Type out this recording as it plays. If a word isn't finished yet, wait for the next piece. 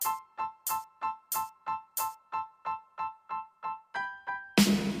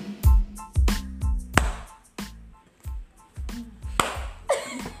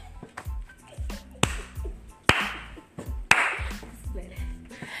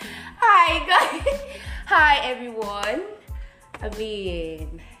guys. Hi, everyone.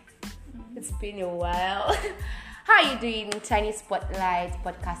 It's been a while. How are you doing? Tiny Spotlight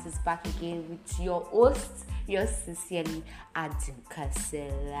podcast is back again with your host, yours sincerely, Adam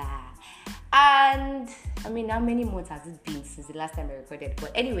Kasela. And how many months has it been since the last time I recorded?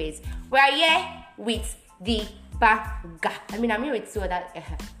 But anyways, we are here with the Baga. I'm here with two other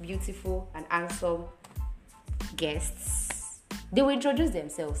beautiful and handsome guests. They will introduce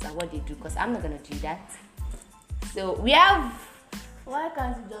themselves and what they do, because I'm not gonna do that. So we have. Why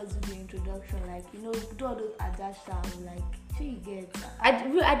can't you just do the introduction, do all those attached sounds, so you get? I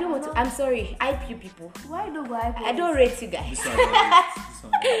don't want to. I'm sorry. Hype you people. Why don't go hype? I don't rate you guys. This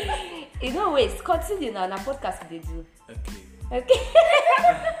one. You know, wait. Continue now. On a podcast they do. Okay.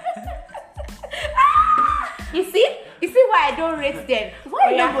 You see why I don't rate them?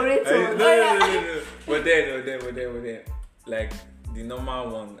 Why you don't rate them? No. But then, like the normal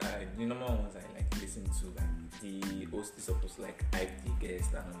ones I like listen to, like the host is supposed to like hype the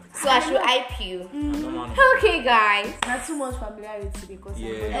guest and all that. So I should hype you. Okay, guys. Not too much familiarity because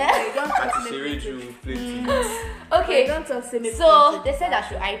yeah. don't talk to Okay. Don't talk to me. So they said I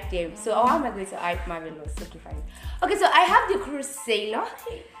should hype them. So how am I going to hype Marvelous? Okay, fine. Okay, so I have the Cruise Sailor,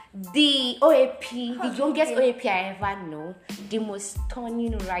 the OAP, the youngest OAP I ever know, the most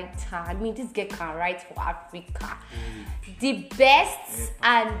stunning writer. This girl can write for Africa. The best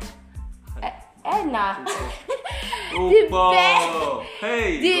and Enna. The best.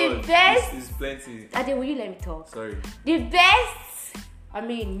 Hey, the God, best. This is plenty. Ade, will you let me talk? Sorry. The best.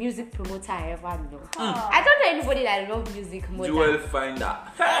 Music promoter I ever know. I don't know anybody that loves music more. Jewel Finder.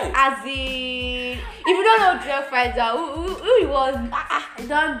 Hey. As in, if you don't know Jewel Finder, who he was?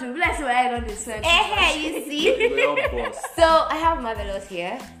 Don't do. Let's say I don't listen. You see. So I have Marvelous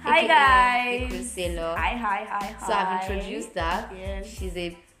here. Hi guys. Cruise Sailor. Hi. So I've introduced her. Yes. She's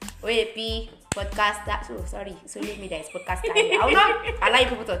a OAP podcaster. So sorry. So leave me there. It's podcaster. I will not allow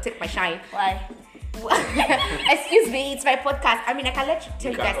people to take my shine. Why? Excuse me, it's my podcast. I can let you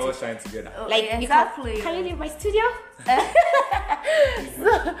tell you guys. We can all shine together. Exactly. Can you leave my studio?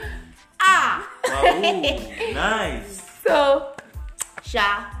 Wow, nice. So,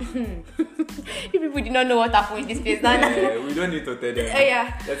 Sha, you people did not know what happened in this place. Yeah, we don't need to tell them.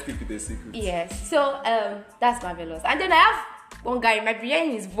 Yeah. Let's keep it a secret. Yes. So, that's Marvelous. And then I have one guy, my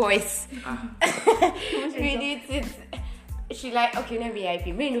hearing his voice. We need it. She like, okay, let me hype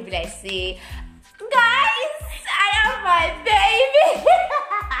him. Me no be like, say, guys, I have my baby.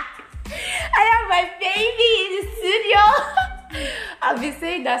 I have my baby in the studio. I've been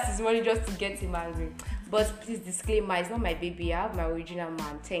saying that since morning just to get him angry. But please disclaimer, it's not my baby. I have my original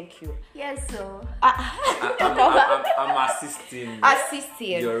man. Thank you. Yes, so. I'm assisting.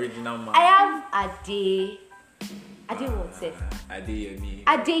 Assisting. The original man. I have Ade. Ade won't say. Adeyemi.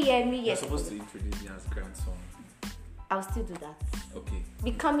 Adeyemi, yes. You're supposed to introduce me as grandson. I'll still do that. Okay.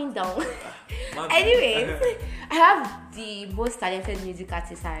 Be coming down. Anyways, I have the most talented music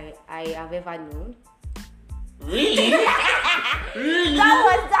artist I have ever known. Really? Really? That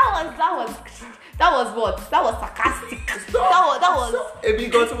was what? That was sarcastic. That was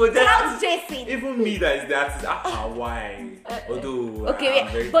cloud chasing. Even me that is the artist. Why? Although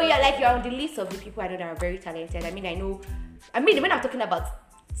okay, but you're on the list of the people I know that are very talented. I know when I'm talking about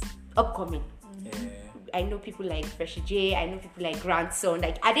upcoming. Yeah. I know people like Fresh J, I know people like Grandson,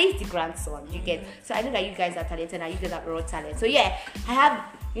 like Ade is the grandson, you get. So I know that you guys are talented and you guys are raw talent. So yeah, I have,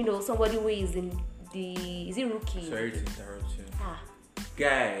 somebody who is in is it Rookie? Sorry to interrupt you.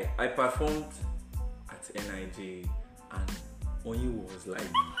 Guy, I performed at NIJ and Onyi was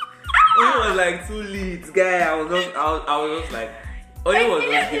like too lit. Guy, I was just like Onyi was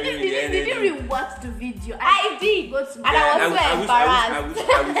just giving me the energy. Did you rewatch the video? I did. And I was so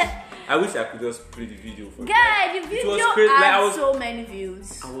embarrassed. I wish I could just play the video for you. Yeah, the video had so many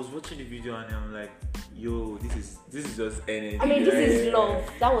views. I was watching the video and I'm like, yo, this is just energy. This is love.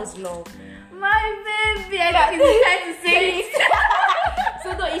 That was love. Yeah. My baby, I think it's time to say it. So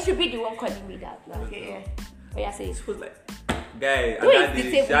no, it should be the one calling me that. Okay, yeah. Oh yeah, say it. It was like, guy, you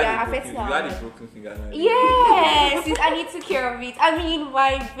had a broken finger. Yes, I need to take care of it.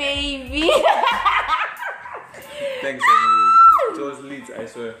 My baby. Thanks, anyway. It was lit, I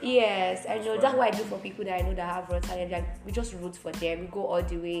swear. Yes, I know. That's what I do for people that I know that have raw talent. Like, we just root for them. We go all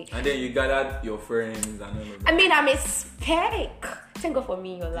the way. And then you gathered your friends and all of that. I'm a spec. Thank God for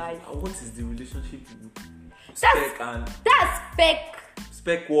me in your life. What is the relationship with That's spec.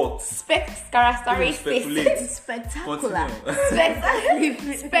 Spec what? Spec characteristics. Spectacular. Spec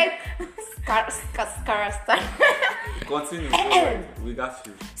characteristics. Continue. We got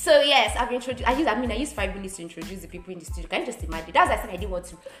you. So yes, I've introduced. I used 5 minutes to introduce the people in the studio. Can you just imagine? That's why I said I didn't want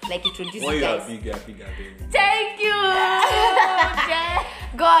to like introduce When you you are guys. bigger. Thank you.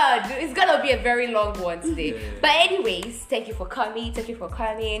 God, it's gonna be a very long one today. Yeah. But anyways, thank you for coming.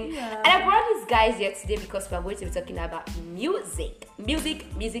 Yeah. And I brought these guys here today because we are going to be talking about music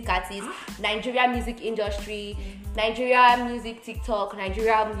artists, Nigeria music industry, Nigeria music TikTok,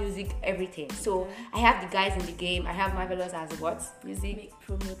 Nigeria music everything. So I have the guys in the game. I have Marvelous as what? Music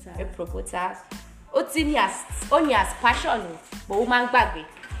Promoter. promoter. Only has passion, but woman baggy.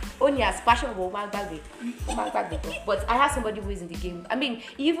 Only has passion, but woman baggy. But I have somebody who is in the game. I mean,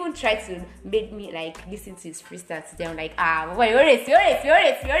 he even tried to make me like listen to his freestyle today. I'm like, boy, you're it.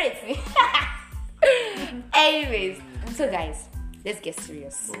 Anyways, so guys, let's get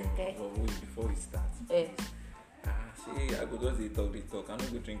serious. Okay. But wait, before we start. See, I go just dey talk. I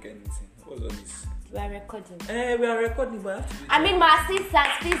don't go drink anything. What's all this? We are recording. We are recording, but I have to be I mean, my assistant,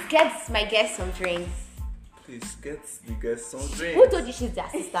 please get my guest some drinks. Please get the guests some drinks. Who told you she's the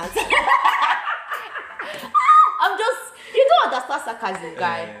assistant? You don't understand sarcasm,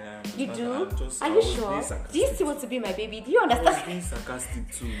 guy. Yeah, You do? I Are you was sure? being sarcastic. Do you still want to be my baby? Do you I was understand? being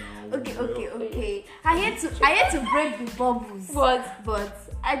sarcastic too now. Okay. I hate to break the bubbles. But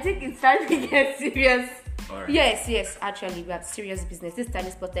I think it's time to get serious. All right. yes, actually, we have serious business. This time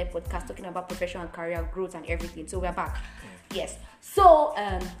is Spotlight Podcast talking about professional and career growth and everything. So we're back. Yeah. Yes. So,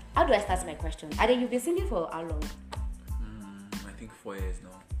 how do I start my question? Ade, you've been singing for how long? I think 4 years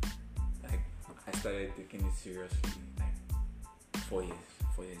now. Like I started taking it seriously like 4 years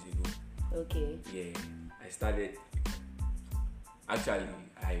ago. Okay. Yeah, I started. Actually,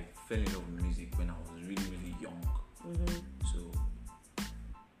 I fell in love with music when I was really young. So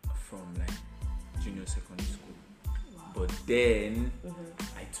from like junior secondary school. But then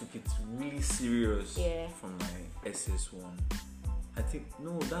I took it really serious from my SS1. I think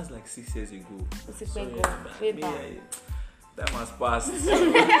that's like 6 years ago. Way back. Time has passed.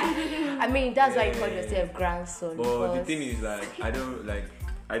 I mean, that's why you call yourself grandson. But the thing is, like,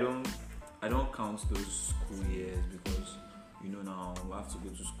 I don't count those school years because now we have to go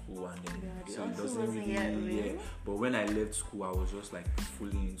to school and then so it doesn't really. But when I left school, I was just like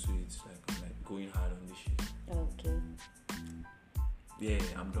fully into it, like I'm like going hard on this shit. Okay.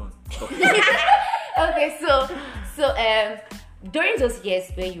 Yeah, I'm done. Okay, so during those years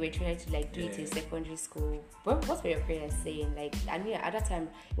where you were trying to like do it in secondary school, what were your parents saying? Like, I mean, at that time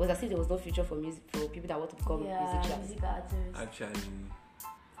it was as if there was no future for music for people that want to become musicians. Music artists. Actually,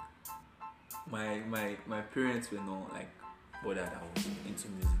 my parents were not like bothered I was into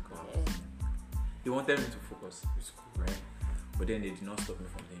music or they wanted me to focus with school, right? But then they did not stop me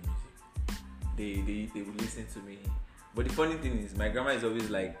from playing music. They would listen to me. But the funny thing is, my grandma is always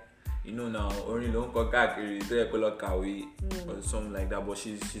like, now only don't or something like that. But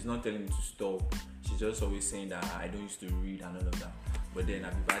she's not telling me to stop. She's just always saying that I don't used to read and all of that. But then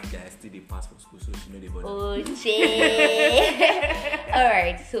I'm a bad guy, I still they pass for school, so she know they bother. Oh shit!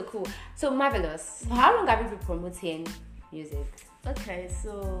 Alright, so cool. So Marvelous. How long have you been promoting music? Okay,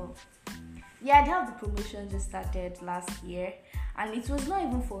 so I have the promotion just started last year, and it was not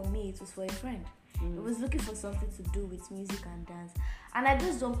even for me, it was for a friend. It was looking for something to do with music and dance, and I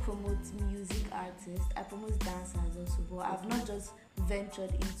just don't promote music artists, I promote dancers also, but I've not just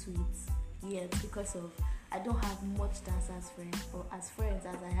ventured into it yet because of I don't have much dancers friends, or as friends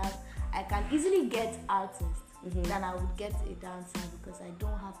as I can easily get artists than I would get a dancer because I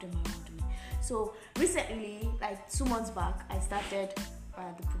don't have them around me. So recently, like 2 months back, I started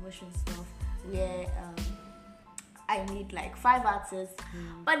the promotion stuff where I need like 5 artists,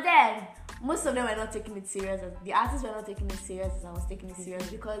 but then most of them were not taking it serious. The artists were not taking it serious as I was taking it serious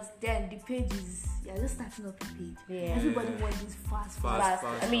because then the page is just starting up a page. Yeah. Everybody wants this fast.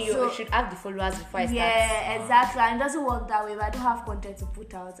 I mean, you should have the followers before I start. Yeah, exactly. And it doesn't work that way. If I don't have content to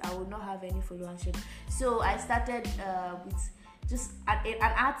put out, I will not have any followership. So I started with just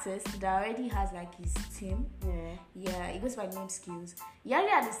an artist that already has like his team. Yeah, he goes by Name Skills. He already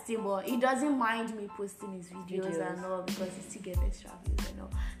has his team, but he doesn't mind me posting his videos and all because he still gets extra views and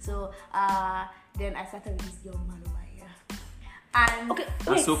all. So then I started with this young man over here. And okay,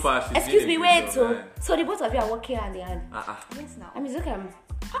 and wait. so far she's Excuse doing me, a good wait. job, So the both of you are working hand in hand. yes, now. I mean, look at him.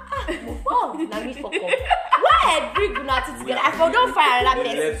 Move on. Now me fuck up. Why I bring Gunati together? I don't find another We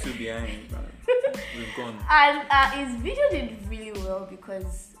person. left you behind. We've gone. And his video did really well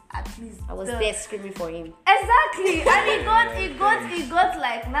because at least I was there screaming for him. Exactly, and he got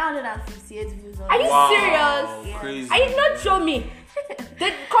like 958 views on Are you Wow, serious? crazy. I did not show me.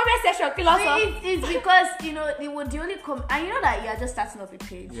 The comment section, kill us off. It's because they would only come, and you know that you are just starting up a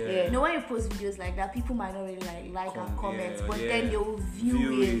page. Yeah. You know, when you post videos like that, people might not really like and comment, yeah, but yeah. then they will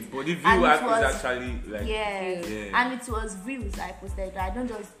view it. But the And view it app was- is actually like Yeah. And it was reels I posted. I don't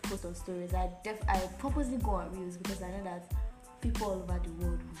just post on stories. I purposely go on reels because I know that people all over the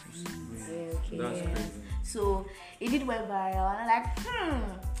world will view it. Okay. That's Yeah. crazy. So it went viral, and I'm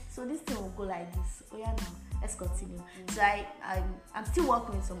like, so this thing will go like this. Oh yeah, now let's continue. So I'm still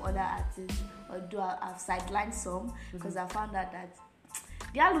working with some other artists, although I've sidelined some because I found out that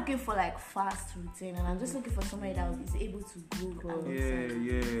they are looking for like fast routine, and I'm just looking for somebody that is able to grow.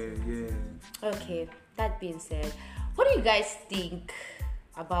 Yeah. Okay, that being said, what do you guys think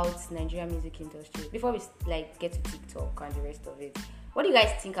about Nigerian music industry? Before we get to TikTok and the rest of it, what do you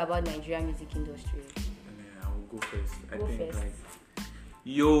guys think about Nigerian music industry? I will go first. I Go think first.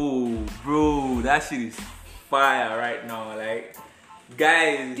 yo, bro, that shit is fire right now. Like,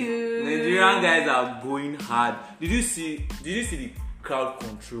 guys, Dude. Nigerian guys are going hard. Did you see the crowd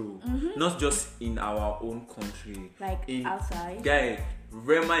control? Not just in our own country, Like in outside. Guy,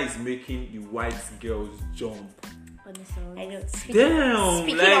 Rema is making the white girls jump. On the song. I know. Damn,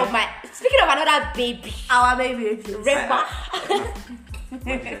 Speaking of another baby, Our baby. Rema.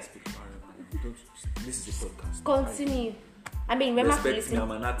 Why did I speak about Rema? This is a podcast. Continue. I mean, Rema to Respect me, I'm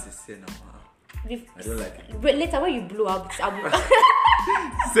listen. an artist. Say now. I don't like it. But later when you blow up,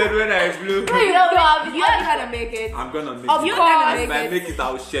 Said when I blew. you know, You are gonna make it. I'm gonna make Of it. course. And if I make it,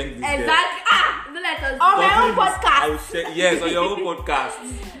 I'll shank this girl. Exactly. Don't let us. on my Talking own this- podcast. I'll shank, yes, on your own podcast.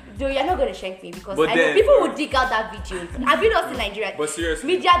 Dude, you're not gonna shank me because But I know then- people will dig out that video. Have you not seen Nigeria? But seriously,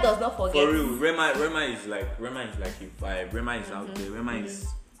 Media does not forget. for real, Rema is like a vibe. Rema is out there. Rema is.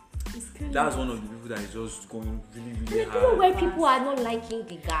 That's one of the people that is just going really, And really I don't know hard. why people are not liking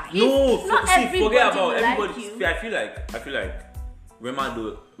the guy. No, Not see, everybody forget about will like everybody. you. I feel like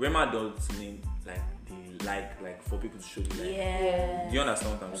Rema does mean like for people to show the like. Yeah. Do you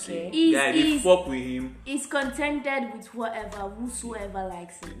understand what I'm saying? He's- Yeah, they he's- fuck with him. He's contented with whosoever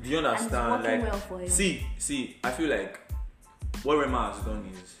likes it. Do you understand? And it's working Like, well for him. see, I feel like what Rema has done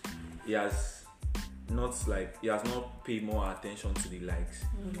is he has not paid more attention to the likes,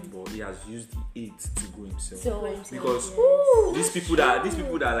 but he has used the hate to go himself. So Because Ooh, these people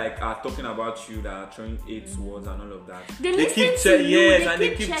that like are talking about you, that are throwing hate towards and all of that, They keep listen to you, yes, they and they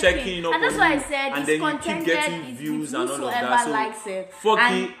keep keep checking. checking up And that's on why I you, said and he's then you keep contented getting with views and all of whosoever that. So likes it. fuck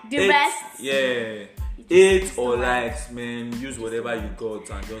And it, the hate, rest, yeah. just 8 still or like- likes, man. Use whatever you got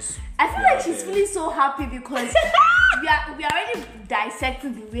and just. I feel be like out she's there. feeling so happy because we are already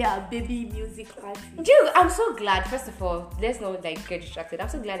dissecting the way our baby music life is. Dude, I'm so glad. First of all, let's not get distracted. I'm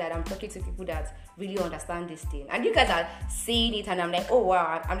so glad that I'm talking to people that really understand this thing, and you guys are saying it, and I'm like, oh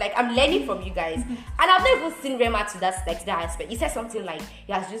wow, I'm learning from you guys. And I've never even seen Rema to that aspect. He said something like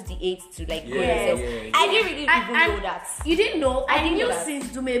he has used the hate to go himself. yeah. I didn't really even And know that. You didn't know? I I didn't knew know that. since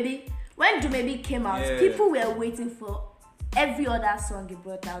Dumebi. When Dumebi came out, Yeah. people were waiting for every other song he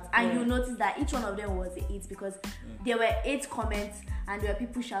brought out, and you notice that each one of them was a hit because there were 8 comments and there were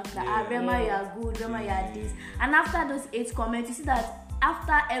people shouting like, Rema, you are good, Rema, you are this. And after those 8 comments, you see that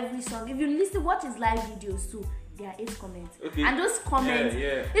after every song, if you watch his live videos too, there are 8 comments. Okay. And those comments,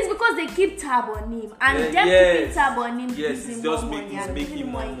 Yeah. it's because they keep tab on him, and Yeah, them yes. keeping tab on him Yes, gives it's him just more money he's and making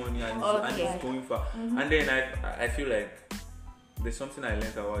giving more money and Okay. he's going far. And then I feel like there's something I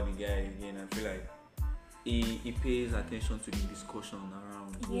learned about the guy again. I feel like he pays attention to the discussion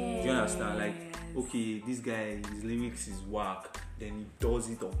around. Do you understand? Like, okay, this guy, his lyrics is whack, then he does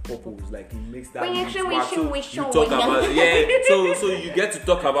it on purpose. Like, he makes that lyrics whack. So you talk about it. So you get to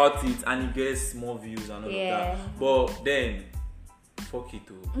talk about it and he gets more views and all of that. But then fuck it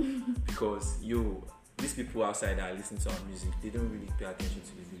too. Because these people outside that are listening to our music, they don't really pay attention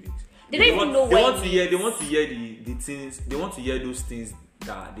to the lyrics. They don't even know they what want it to hear. They want to hear the things. They want to hear those things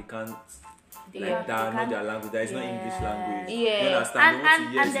that they can't. That are not their language. That is not English language. Yeah. You understand? They want to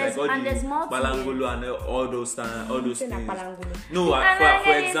hear And it's there's- like all and the there's more to Balangolo and all those things. No, And for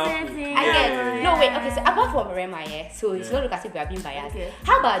I example, get it. I get Yeah. no wait. Okay, so apart from Rema, so it's not look as if we are being biased. Okay.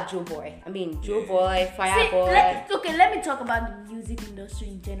 How about Joe Boy? I mean, Joe Boy, See, Fireboy. let me talk about the music industry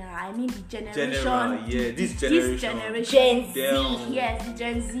in general. I mean the generation. this This generation. generation. Gen Z. Damn. Yes, the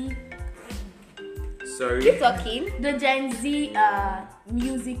Gen Z. Sorry. Keep talking. The Gen Z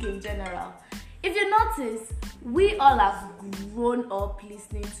music in general. If you notice, we all have grown up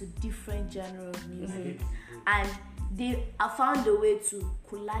listening to different genres of music, and they have found a way to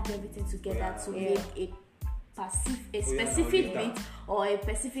collage everything together to make a specific beat or a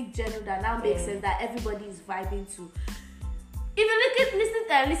specific genre that now makes sense that everybody is vibing to. If you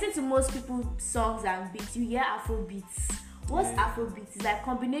listen to most people's songs and beats, you hear Afro beats. What's Afro beats? It's like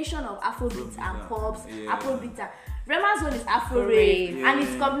combination of Afro beats and pops, Afro beats and Rema's one is Afro rave, and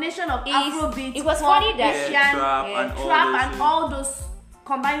it's combination of Afro beats, it was pop, funny that Asian, trap and all those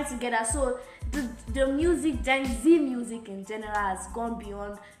combining together. So the music, Gen Z music in general, has gone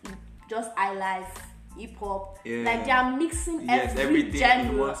beyond just highlife, hip hop. Like they are mixing every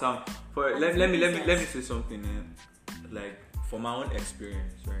genre. In one sound. Let me say something. Like from my own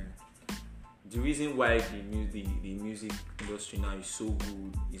experience, right? The reason why the music industry now is so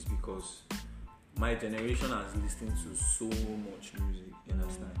good is because my generation has listened to so much music. You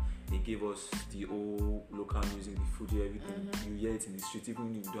understand? They gave us the old local music, the Fuji, everything. You hear it in the street, even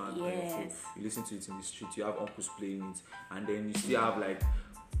if you don't have food. You listen to it in the street. You have uncles playing it, and then you still have like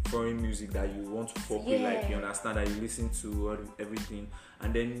foreign music that you want to fuck with. Like you understand that you listen to everything,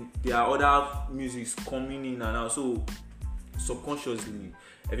 and then there are other musics coming in and out. So subconsciously,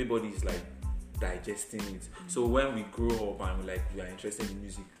 everybody is like digesting it. So when we grow up and we are interested in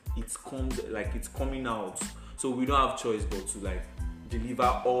music, it comes like it's coming out. So we don't have choice but to like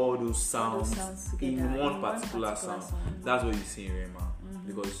deliver all those sounds in one particular sound. That's what you see in Rema,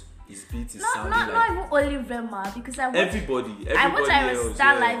 because his beat is sounding like not even only Rema, because I watched everybody else,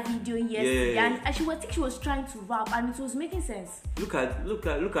 that live video yesterday, and I think she was trying to rap and it was making sense. Look at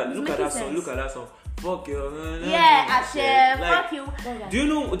that song. Look at that song. Fuck you. Ashe, fuck you. Do you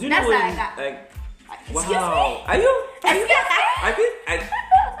know what wow. Are you?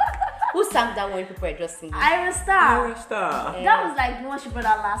 Who sang that when people were just singing? Ira Star. Yeah. That was like the one she brought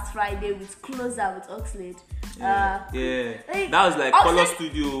out last Friday with Closer with Oxlade. That was like Color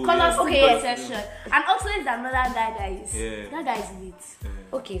Studio session. And Oxlade is another guy that is that guy is lit.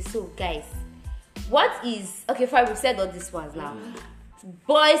 Okay, so guys, what is fine, we've said all these ones now.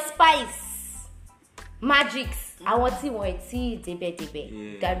 Boy Spice, Magix, I want to see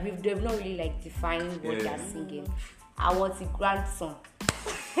Debe. That they've not really like defined what they're singing. I want a grandson.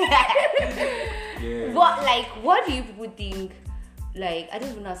 What do you people think? Like, I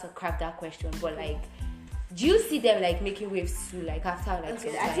don't even know how to crack that question, but like, do you see them like making waves too? Like after like,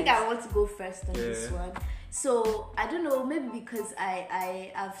 I think I want to go first on this one. So I don't know, maybe because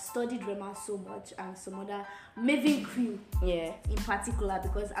I have studied Rema so much and some other Maven crew, in particular,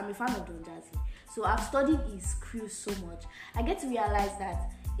 because I'm a fan of Don Jazzy. So I've studied his crew so much. I get to realize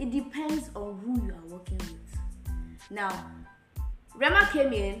that it depends on who you are working with. Now, Rema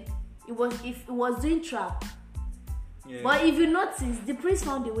came in, it was doing trap. But if you notice, the Prince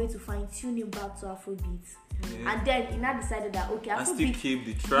found a way to fine-tune him back to Afrobeat. And then he now decided that Afrobeat, and still keep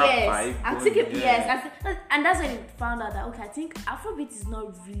the trap vibe. And that's when he found out that I think Afrobeat is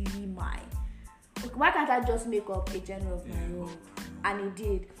not really mine. Why can't I just make up a genre of my own? And he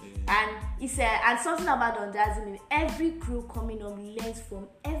did. And he said, and something about Don Jazzy, every crew coming on learns from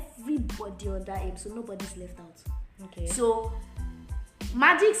everybody under him, so nobody's left out. Okay. So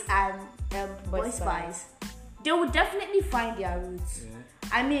Magix and Boy Spice, they will definitely find their roots.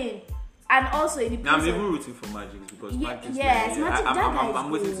 I mean, and also in the now I'm even rooting for Magix because Magix. I'm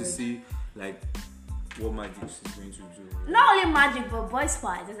waiting to see like what Magix is going to do. Not only Magic, but Boy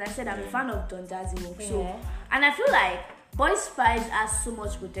Spice. As I said, I'm a fan of Don Jazzy work. So, and I feel like Boy Spice has so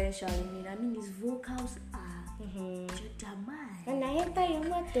much potential in it. I mean, his vocals are When I enter your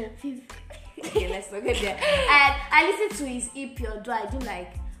motto. Okay, let's not get there. And I listened to his EP, although I didn't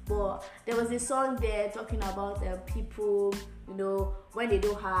like, but there was a song there talking about people, you know, when they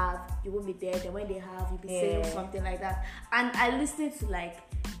don't have, you won't be there. Then when they have, you'll be saying something like that. And I listened to like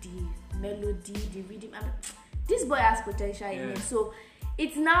the melody, the rhythm. I mean, this boy has potential in it. So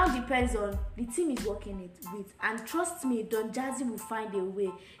it now depends on the team he's working it with. And trust me, Don Jazzy will find a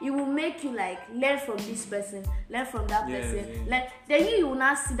way. It will make you like learn from this person, learn from that person. Then you will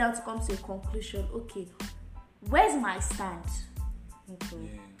now sit down to come to a conclusion. Okay, where's my stand?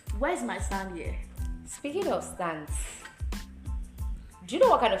 Where's my stand here? Speaking of stands, do you know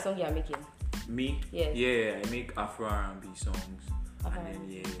what kind of song you are making? Me? Yes. Yeah, I make Afro R&B songs. And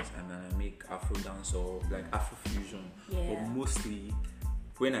then I make Afro dance or like Afro fusion. But mostly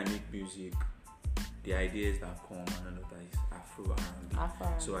when I make music, the ideas that come and all of that is Afro R&B.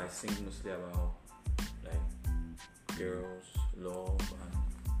 So I sing mostly about like girls, love,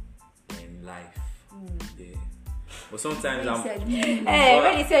 and life. But sometimes when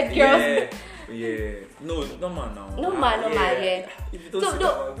he said girls. No man now. No man. So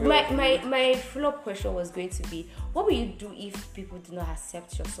my follow-up question was going to be, what will you do if people do not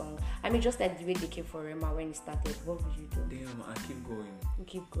accept your song? I mean, just like the way they came for Rema when it started, what would you do? Damn, I keep going. You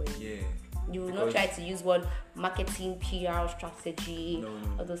keep going. Yeah. You will not try to use one marketing PR strategy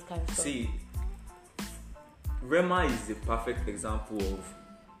or those kinds of stuff. See, Rema is the perfect example of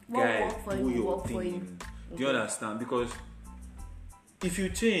guy do your thing. Do you understand? Because if you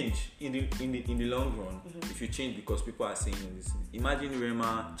change in the long run, if you change because people are saying this, imagine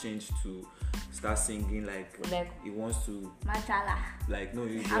Rema changed to start singing like he wants to. Machala. Like no,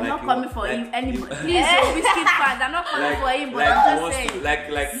 I'm not coming for him anybody. Please, Wizkid fans, I'm not coming for him, but I'm just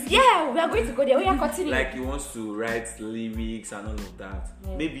saying. Yeah, we are going to go there. We are continuing. Like he wants to write lyrics and all of that.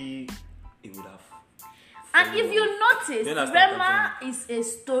 Yeah. Maybe he would have. And if you notice, Rema is a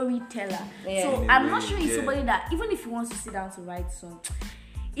storyteller. Yeah. So I'm not sure he's somebody that, even if he wants to sit down to write song,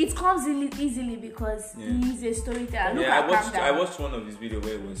 it comes easily because he's a storyteller. I watched one of his videos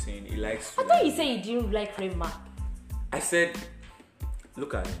where he was saying he likes. I thought you said you didn't like Rema. I said,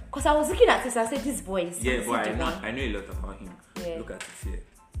 look at it. Because I was looking at this, I said this boy is. Yeah, but I know a lot about him. Yeah. Look at it here.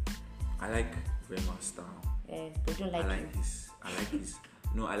 I like Rema's style. Yeah, but don't like him. I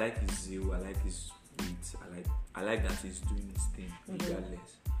like his zeal. I like his wit. I like that he's doing his thing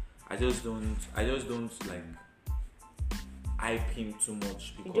regardless. I just don't like hype him too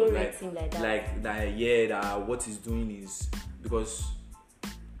much because you don't rate him like that. That what he's doing is because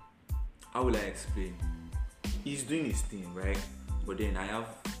how will I explain? He's doing his thing, right? But then I have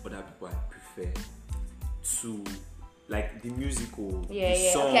other people I prefer to like the musical, the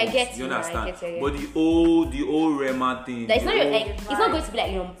songs. Okay, I get you understand? But the old Rema thing. It's not it's not going to be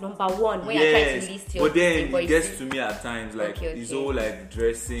like your number one when you're trying to list your. But then it gets to me at times like it's all like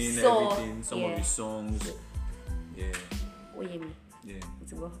dressing, everything, some of the songs. Yeah. What you mean? Yeah.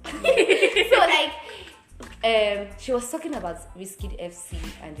 It's go. So like she was talking about Wizkid FC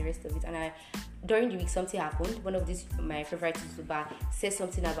and the rest of it, and during the week something happened. One of my favorite YouTuber said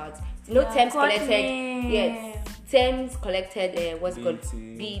something about Tems collected. Yes, Tems collected what's called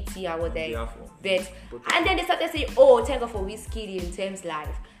BET or whatever. But and then they started saying, "Oh, thank God for Wizkid in Tems'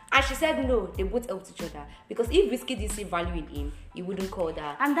 life." And she said no, they both helped each other because if Wizkid didn't see value in him, he wouldn't call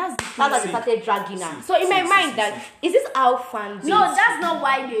that. And that's why they started dragging her. So in my mind, is this how fans? No, that's not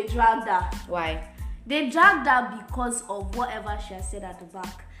why they dragged her. Why? They dragged her because of whatever she has said at the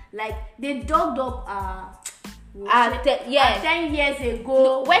back. Like they dug up 10 years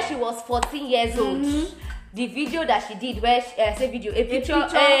ago when she was 14 years old. The video that she did, where a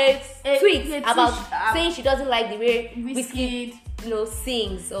tweet about saying she doesn't like the way Wizkid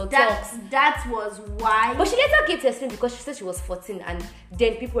sings or talks. That was why. But she later gave to explain because she said she was 14, and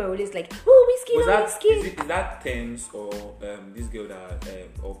then people were always like, "Oh, Wizkid, Is that Tems or this girl that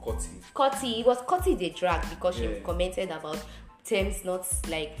or Cutty? Cutty. It was Cutty they dragged because she commented about Tems not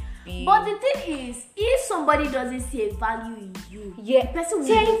like. But the thing is, if somebody doesn't see a value in you, the person will.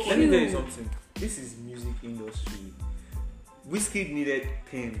 Let me tell you something. This is music industry. Wizkid needed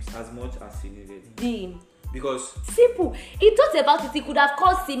Tems as much as he needed him. Because simple. He thought about it. He could have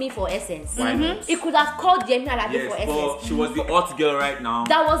called Simi for Essence. Why not? He could have called Yemi Alade for Essence. But she was the hot girl right now.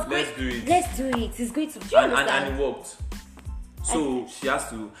 That was great. Let's do it. It's going to. Do you understand? And it worked. So she has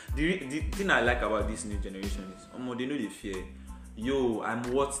to. The thing I like about this new generation is, they know the fear. Yo, I'm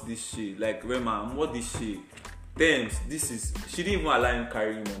what this shit. Like Rema, I'm what this shit. Tems, she didn't even allow him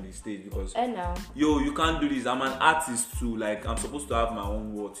carry him on the stage because yo, you can't do this. I'm an artist too. Like I'm supposed to have my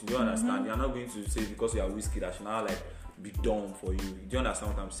own words. Do you understand? You're not going to say because you are Wizkid I should now like be dumb for you. Do you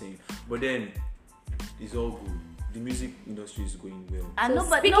understand what I'm saying? But then it's all good. The music industry is going well. And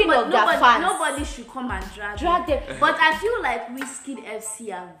nobody should come and drag them. But I feel like Wizkid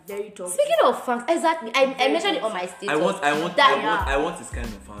FC are very tough. Speaking of fans, exactly. I mentioned it on my status. I want this kind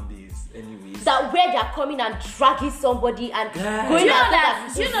of fan base. Anyways, that where they're coming and dragging somebody and going after that.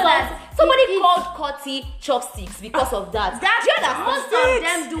 Somebody called Cutty chopsticks because of that. Most of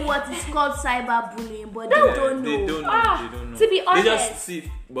them do what is called cyberbullying, but they don't know. They don't know. To be honest, they just see.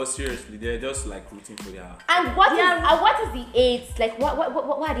 But seriously, they're just like rooting for their. And what is the age? Like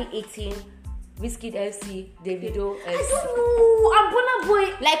what are they 18? Wizkid FC, Davido FC. I don't know. I'm Burna Boy.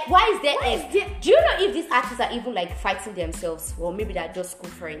 Like, why is there S? Do you know if these artists are even like fighting themselves, or maybe they're just school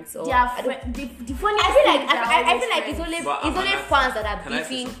friends? Or the funny I feel like it's only fans that are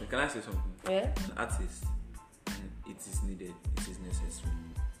beefing. Can I say something? Yeah. An artist, it is needed. It is necessary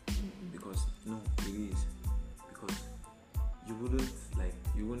because it is because you wouldn't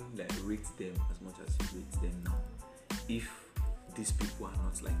rate them as much as you rate them now if these people are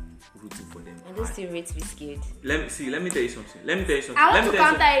not like rooting for them. I don't still rate Wizkid. Let me tell you something. I want to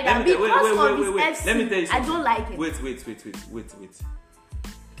counter it because let me tell you something. I don't like it. Wait. Okay,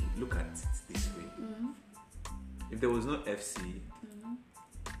 look at it this way. If there was no FC,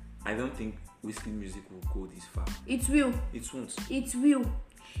 I don't think Wizkid music will go this far. It will. It won't. It will.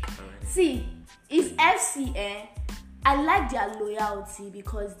 Alright. See, it's FC, I like their loyalty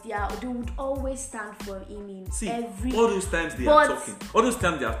because they would always stand for him in See, every. all those times they are talking. All those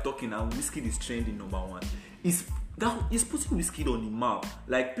times they are talking, and Wizkid is trending number one. Is putting Wizkid on the map.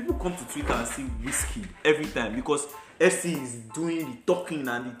 Like, people come to Twitter and see Wizkid every time because FC is doing the talking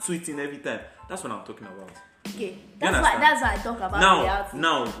and the tweeting every time. That's what I'm talking about. Okay, that's why I talk about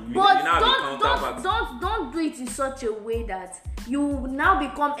loyalty. But don't do it in such a way that you now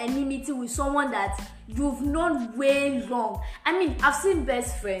become enmity with someone that you've known way long. I mean, I've seen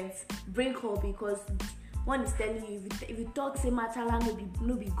best friends break up because one is telling you if you talk say matala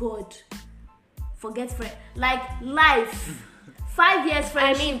no be God. Forget friend. Like life. 5 years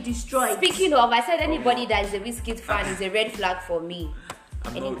friendship destroyed. Speaking of, I said anybody that is a Wizkid fan is a red flag for me.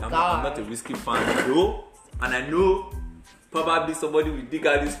 I'm not a Wizkid fan though, and I know probably somebody will dig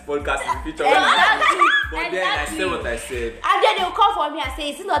out this podcast in the future. But then I said what I said. And then they'll come for me and say,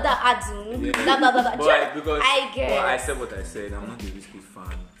 it's not that Adu. Yeah. Because I said what I said. I'm not a Wizkid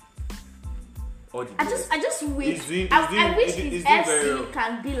fan. I just wish I wish his FC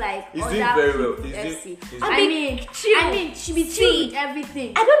can be like other FC. I mean, she be chill with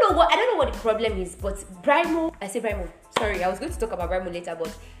everything. I don't know what the problem is, but Brymo. Sorry, I was going to talk about Brymo later,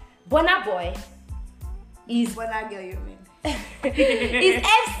 but Burna Boy is Burna Girl, you mean? Is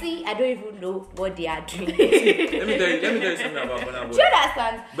FC. I don't even know what they are doing. let me tell you something about Burna Boy. Do you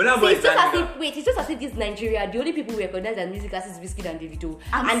understand? Burna Boy it's just as if this Nigeria, the only people we recognize as music artists is Wizkid and Davido,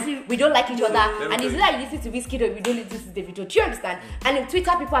 and we don't like each other. And it's like you listen to Wizkid or we don't listen to Davido. Do you understand? And in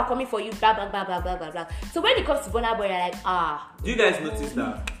Twitter, people are coming for you, blah blah blah blah blah blah blah. So when it comes to Burna Boy, you're like, Do you guys notice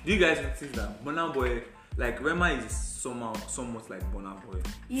that? Burna Boy, like Rema is somewhat like Burna Boy.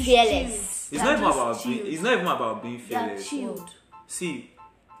 Fearless. It's not even about being fearless. Chilled. See,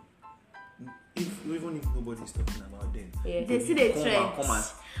 even if nobody's talking about them, they see the trend. Come and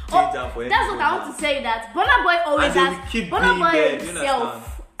change down for that's what I want to say. That Burna Boy always has. Burna Boy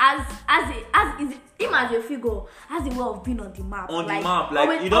himself as a figure has the way of being on the map.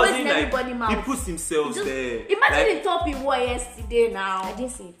 Like he doesn't map. He puts himself there. Imagine the top he wore yesterday. Now I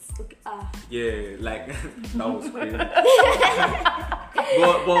didn't see it. Okay. Yeah, like that was crazy.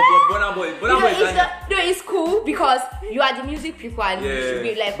 but Burna Boy is that. No, it's cool because you are the music people and you should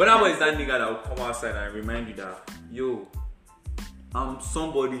be like. Burna Boy is that nigga that will come outside and remind you that I'm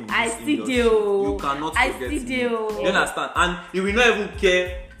somebody in this industry. You cannot forget me. You understand? And he will not even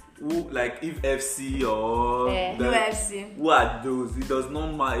care who, like if FC or UFC. Who are those? It does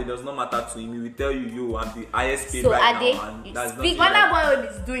not matter to him. He will tell you, I'm the highest paid so right now, and that's not. Burna Boy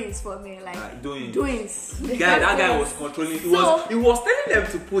is doings for me, doings. That guy was controlling. He was telling them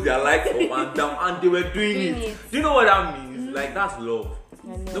to put their likes up and down, and they were doing it. Do you know what that means? Mm-hmm. Like that's love.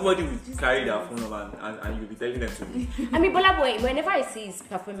 Nobody will carry their phone up and you'll be telling them to me. I mean, Burna Boy, whenever I see his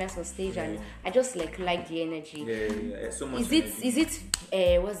performance on stage, and I just like the energy. Yeah, so much. Is it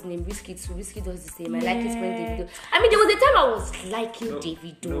what's the name? Wizkid does the same. I like it when Davido. I mean, there was a time I was liking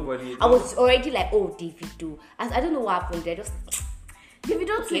Davido. I was already like, oh, Davido. I don't know what happened there.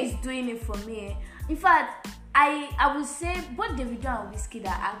 Davido too is doing it for me. In fact, I would say both Davido and Wizkid are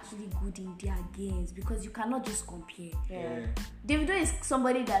actually good in their games because you cannot just compare. Yeah. Davido is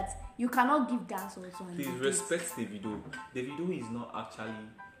somebody that you cannot give dance also. Please respect Davido. Davido is not actually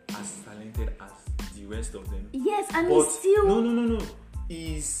as talented as the rest of them. Yes, and he's still no.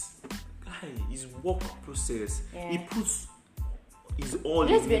 His work process. He puts his all.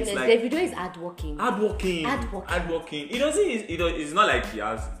 Let's be honest, Davido is hardworking. It's not like he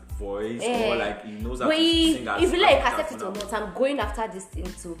has voice or like he knows how to sing. If you like accept it or not, I'm going after this thing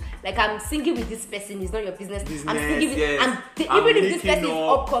too. Like I'm singing with this person, it's not your business. I'm singing with even if this person is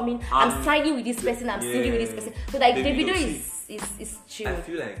upcoming, I'm signing with this person, I'm singing with this person. So like Davido is chill. I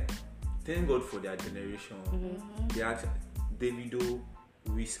feel like thank God for their generation. Mm-hmm. They had Davido,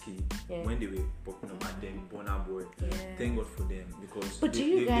 Wizkid when they were popping up, and then Burna Boy. Thank God for them because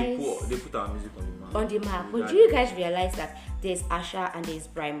they put our music on the map. But do you guys realize that there's Asha and there's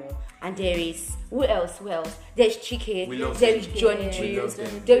Brymo and there is who else? There's Chike, there is Johnny Dreams.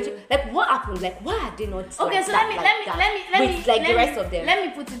 Like what happened? Like why are they not? Okay, so let me the rest of them. Let me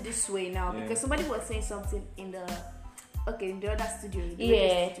put it this way now because somebody was saying something in the other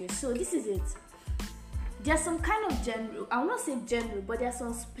studio. So this is it. There's some kind of genre, I will not say genre, but there's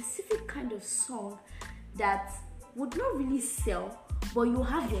some specific kind of song that would not really sell, but you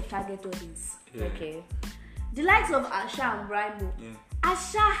have your target audience. Okay. The likes of Asha and Brymo.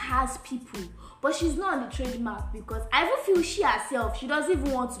 Asha has people, but she's not on the trademark because I even feel she herself, she doesn't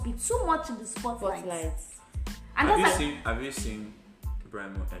even want to be too much in the spotlight. And have you seen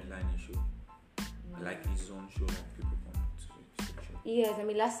Brymo headlining show? Like his own show, like people come to the show. Yes, I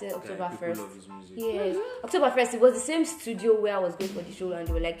mean last year, Guy, October people 1st. love his music. Yes, October 1st, it was the same studio where I was going for the show, and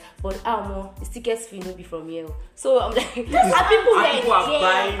they were like, but the tickets fee no be from here. So I'm like, and people And people are were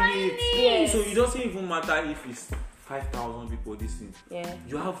buying it. Yes. So it doesn't even matter if it's 5,000 people listening. Yeah.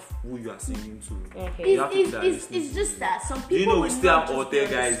 You have who you are singing to. Okay. You have people that are It's listening just to that some people Do you know we will still not have just be hotel on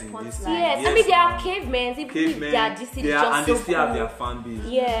the guys in this spotlight. Yes, I Yes, mean they are man. cavemen. Even if Cavemen, they are this is they are, just and so they still have cool. their fan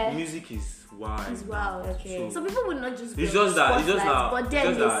base. Yeah. Music is wild. It's wild. Okay. So people will not just be It's on just the that. It's just spotlight, that. but then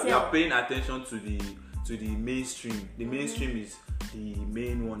It's just they that you sell. are paying attention to the mainstream. The mainstream is the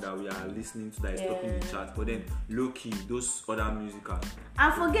main one that we are listening to that is topping the chart. But then low key, those other musical.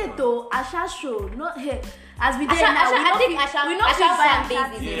 And forget though, Asha show not here as we did Asha, now. I think we not Asha buy fan Asha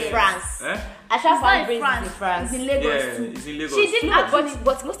base is tickets. in France. Eh? Asha It's not fan in base France. is in France. It's in Lagos Yeah, too. it's in Lagos. She did No, actually.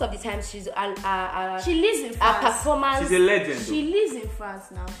 but most of the time she's She lives in a France. performance. She's a legend. She lives in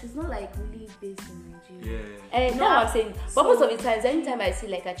France now. She's not like really based in Nigeria. Yeah. No, I'm saying, but most of the times, anytime I see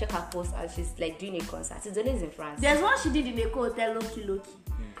like I check her post and she's like doing a concert, it's always in France. There's one she did in a hotel, Loki,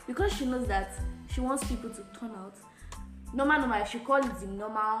 because she knows that she wants people to turn out. Normal. If she calls it the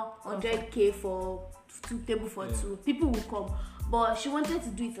normal 100K for two table for two, people will come. But she wanted to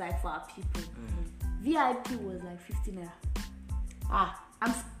do it like for her people. VIP was like 15 naira.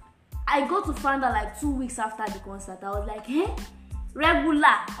 I got to find out like 2 weeks after the concert. I was like, hey, regular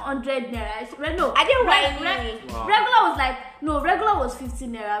 100 naira. No, I didn't whine. Wow. Regular was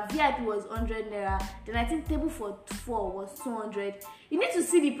 15 naira. VIP was 100 naira. Then I think table for 4 was 200. You need to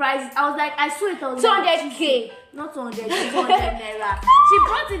see the prices. I was like, I saw it. I was 200K. Not 200, 200 naira. She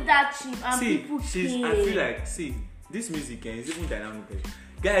brought it that cheap, and people came. I feel like, this music is even dynamic.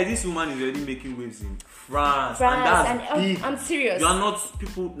 Guys, this woman is already making waves in France and that's big. I'm serious. You are not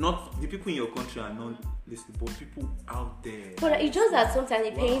the people in your country are not listening, but people out there. But it's just that sometimes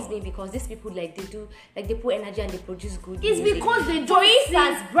it pains me because these people they put energy and they produce good It's music. because they For don't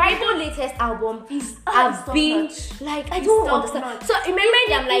instance, sing. Bridal latest album It's has top been notch. like I It's don't top understand. notch. So in my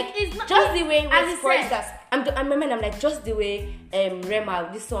mind I'm like It's not- just the way as for it said. instance I'm my mind I'm like just the way Rema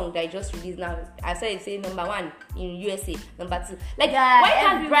this song that I just released now I said it say number 1 in USA, number 2. Like Yeah, why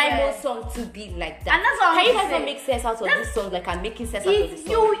can't everywhere. Bridal song to be like that? And that's what can you I'm guys saying. not make sense out of this song like I'm making sense out of this If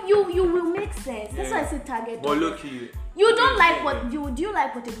song? you will make sense. That's why I say target. But look, you don't like what do you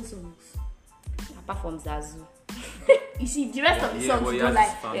like portable songs? Apart from Zazu. You see, the rest of the yeah, songs but you he don't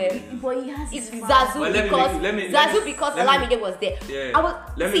has like. his family. But he has It's his Zazu Well, let me because make- let me- Zazu because let me- Olamide was there. Yeah. I was,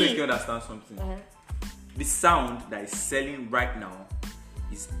 Let me see, make you understand something. The sound that is selling right now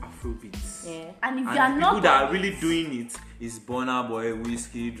is Afrobeats. Yeah. And if And you are the not people that on are really it, doing it is Burna Boy,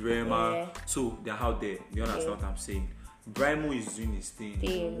 Whiskey, Drama. Yeah. So they're out there. You understand what I'm saying? Brymo is doing his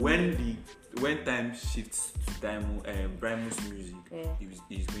thing. When time shifts to Brymo's music,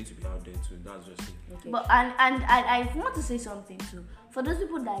 he's going to be out there too. That's just it. Okay. But and I want to say something too. For those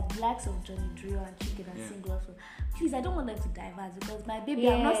people that likes of Johnny Drill and Chicken and sing gospel, please, I don't want them to divert because my baby,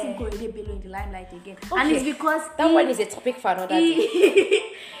 I'm not seeing Korede Bello in the limelight again. And it's because that one is a topic for another day.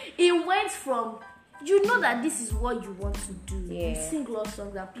 he went from, you know that this is what you want to do. Yeah. You sing love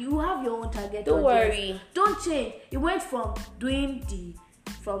songs and you have your own target. Don't audience. worry. Don't change. It went from doing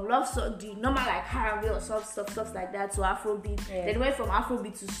from love song, the normal like R&B or stuff like that to Afrobeat. Yeah. Then it went from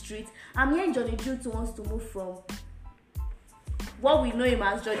Afrobeat to street. I'm hearing Johnny Drill wants to move from what we know him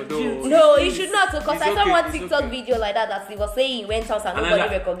as Johnny Drill. No, you should not because It's I saw okay, one it's TikTok okay. video like that he was saying he went out and And nobody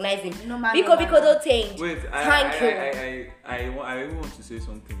I- recognized him. No man, Because don't change. Wait, Thank you. I really want to say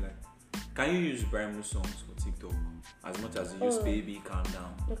something like, can you use Brymo songs for TikTok as much as you use Baby, Calm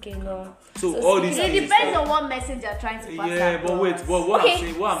Down? Okay, no. So all these It things. depends on what message you're trying to pass. Yeah, but wait, across. what Okay, I'm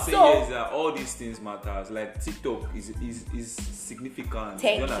saying so- here is that all these things matters. Like TikTok is significant.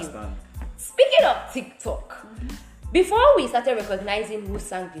 Thank you you. understand? Speaking of TikTok, before we started recognizing who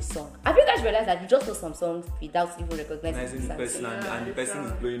sang the song, have you guys realized that you just know some songs without even recognizing Recognizing who the sang the person song? and the person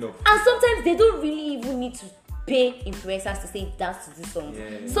is blowing up. And sometimes they don't really even need to pay influencers to say dance to this song.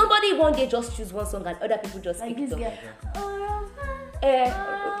 Yeah. Somebody one day just choose one song and other people just Like pick this it up. guy.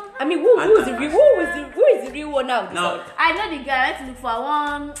 I mean, who is the real one now? Now, I know the guy. I went to look for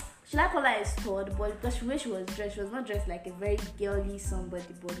one. Should I call her a stud? But because the way she was dressed, she was not dressed like a very girly somebody,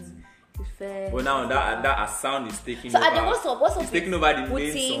 but she's fair. well, now that a sound is taking So over. and then what's up? It's taking over the main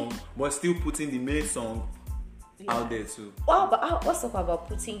putting- song, but still putting the main song out there too. What's up about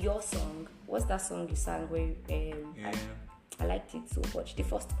putting your song? What's that song you sang where Yeah. I liked it so much? The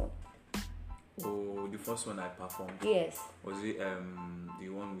first one. Oh, the first one I performed Yes. was it the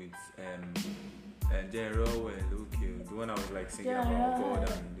one with General, okay, the one I was like singing about God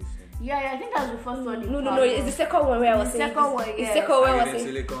and this. Yeah, I think that was the first one. No, it's the second one where I was saying. Second one, The second one was saying.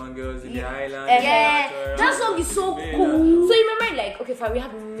 Silicon Girls in the Island. Yeah, that song is so cool. So you remember, like, okay, fine, we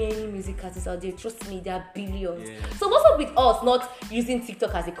have many music artists out there. Trust me, there are billions. Yeah. So what's up with us not using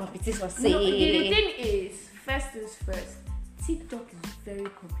TikTok as a competition? Say, No, the thing is, first things first, TikTok is very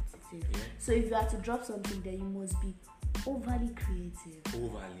competitive. Yeah. So if you are to drop something, then you must be overly creative.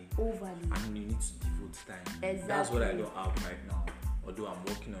 Overly. And you need to devote time. Exactly. That's what I don't have right now. Although I'm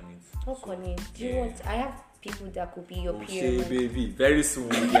working on it. Okay, do you want? I have people that could be your peer. Hey, baby, very soon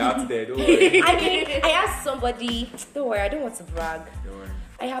we'll be out there. Don't worry. I mean, I asked somebody. Don't worry, I don't want to brag. Don't worry.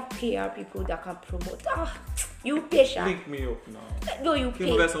 I have PR people that can promote. You pay, Sha. Link me up now. No, you Can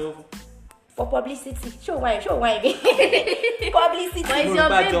you pay buy some? for publicity. Show why again. Publicity. But it's No, your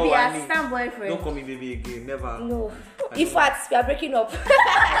bad baby, girl, I assistant boyfriend. Don't call me baby again. Never. No. In fact, we are breaking up.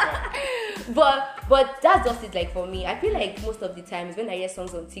 but that's just it. Like for me, I feel like most of the times when I hear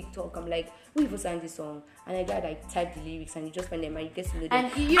songs on TikTok, I'm like, who even sang this song? And I gotta like type the lyrics and you just find them and you get to know them. And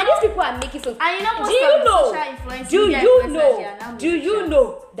And these people are making songs. And you know most do you of the know? social influencers, Do media you influencers, know? they are now Do you musicians.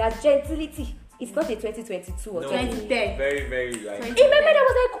 know that gentility is not a 2022 or No, 2010? very, very like. 20. Remember, I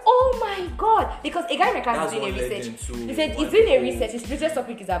was like, oh my god, because a guy in my class That's is doing a one research. legend too. He said he's One doing a old. research. His previous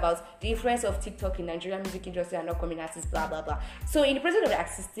topic is about the influence of TikTok in Nigerian music industry and upcoming artists, blah blah blah. So in the process of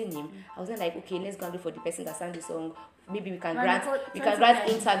assisting him, I was not like, okay, let's go and look for the person that sang the song. Maybe we can grant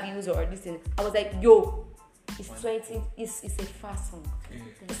interviews or this thing. I was like, yo, it's 20. It's a fast song.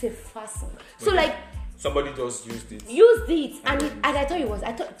 It's a fast song. So like. Somebody just used it. Used it, and I thought it was.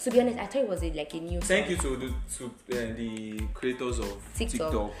 To be honest, I thought it was like a new. Thank you to the creators of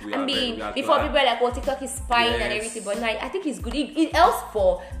TikTok. I mean, before people were like, "Oh, TikTok is spying and everything," but now I think it's good. It helps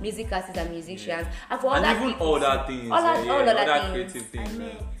for music artists and musicians, and for and other even people, other things, all other creative things. things. I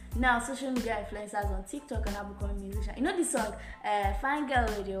mean, now social media influencers on TikTok and now becoming musicians. You know this song, Fine Girl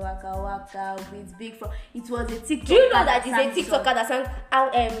with the Waka Waka with Big Fro. It was a TikTok. Do you know that it's a TikToker that sang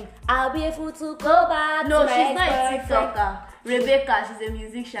I'll be a fool to go back No, to my she's not a ex-boyfriend. TikToker. Rebecca, she's a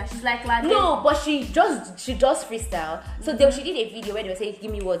musician. She's like Lade. No, but she does freestyle. So she did a video where they were saying,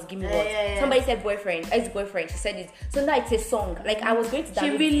 "Give me words, give me words." Yeah. Somebody said boyfriend, ex-boyfriend. She said it. So now it's a song. Like I was going to download She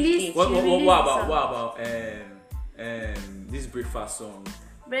the released- DJ. What about this breakfast song?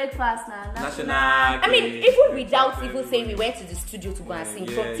 Breakfast now. National. I mean, even without even saying we went to the studio to go and sing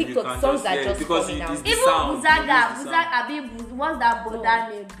from you TikTok, can songs just- are yeah, just because coming it out. is- Even sound, what's that Boda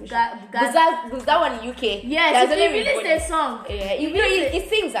name? Was that one in UK? Yes, There's he only released one. a song. Yeah, He he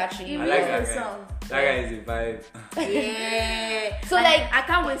sings actually. He I like released that a guy. song. That guy is a vibe. Yeah. So, And like- I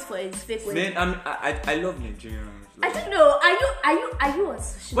can't wait for his fake wedding. Man, I love Nigerians. I don't know. Are you on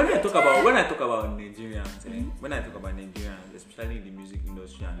social When I media? talk about Nigerians, when I talk about Nigerians, especially in the music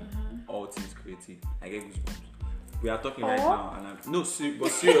industry and all things creative, I get goosebumps. We are talking right now, and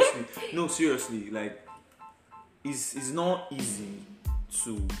but seriously, like it's not easy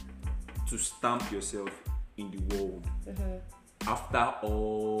to stamp yourself in the world after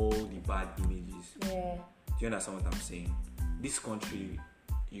all the bad images. Yeah. Do you understand what I'm saying? This country,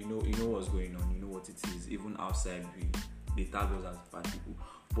 you know what's going on, you know what it is. Even outside, they tag us as bad people,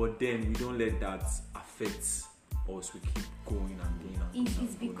 but then we don't let that affect us. We keep going and going and going.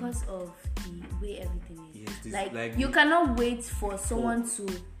 It's because of the way everything is. Yes, this- like like you cannot wait for someone to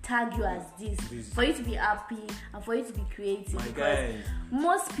tag you as this for you to be happy and for you to be creative. My Because guy,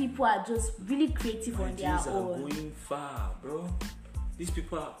 most people are just really creative my on their days are own. going far, bro. These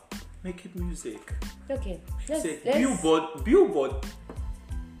people are making music. Okay. Say, Let's Billboard.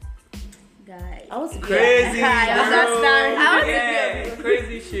 Guys. I want to be Crazy, I understand. I want to yeah, be a-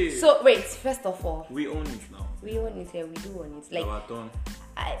 crazy shit. So wait, first of all, we own it now. we own it here. We do own it. Like Our turn.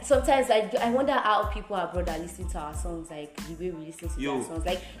 sometimes I wonder how people abroad are listening to our songs, like the way we listen to their songs.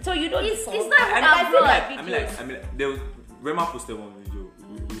 Like so you know It's the song. not I abroad. feel I mean, there was Rema posted one video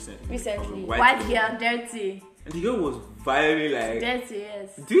recently. Recently. White girl. girl, dirty. And the girl was virally like, Dirty, yes.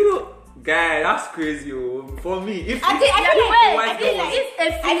 do you know, guy? That's crazy. Oh. For me, if I think- I feel like- white I feel girl like-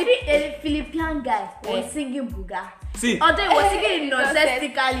 was- If a Philippine guy was Yeah. singing Buga, see, although he was singing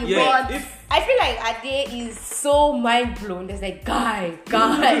nonsensically, yeah, but I feel like Ade is so mind blown. There's like guy. You know,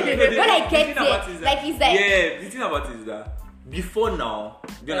 when I the get thing about it there, is like he's like yeah, the thing about it is that before now,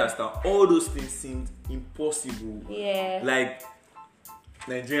 do you understand? All those things seemed impossible. yeah. Like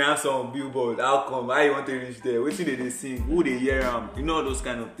Nigerian song, Billboard, how come? How you want to reach there? What did they sing? Who they hear you know all those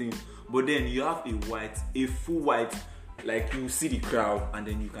kind of things. But then you have a full white, like you see the crowd, and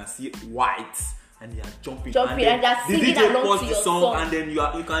then you can see white, and they are jumping And they're then singing the DJ along pours to the your song, song. and then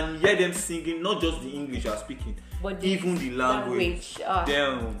you can hear them singing, not just the English you are speaking. But even the language,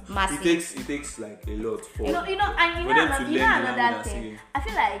 damn, massive. it takes like a lot for and for them to learn the another language thing. and I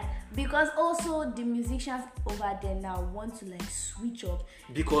feel like because also the musicians over there now want to like switch up.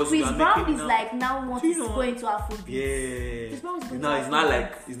 because Chris you are Brown making is now, like now wants you to know, go into Afrobeat. yeah. Chris Brown is going No, to it's not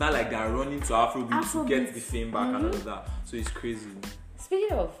Afrobeat. like they're running to Afrobeat to get Afrobeat. the fame back and all of that. So it's crazy.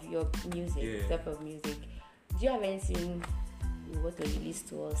 Speaking of your music, Yeah. type of music, do you have anything you want to release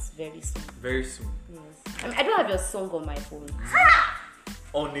to us very soon? Very soon Yes. I don't have your song on my phone.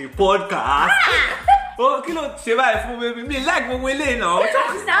 on a podcast. Oh, kí ló ṣe báyìí fún mi? Me like gbogbo eléyìí náà.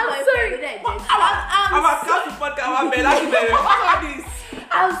 I'm sorry. I'm a cancel podcast. I'm a láti bẹ̀rẹ̀. What's all this?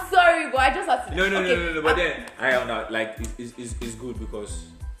 I'm sorry, but I just have to. No. But then I am not like it's good because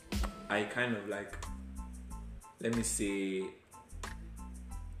I kind of like, let me say,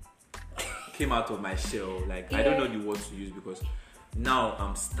 came out of my shell. Like I don't know the word to use because now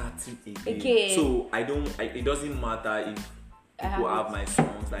I'm starting again. Okay. So it doesn't matter if people have my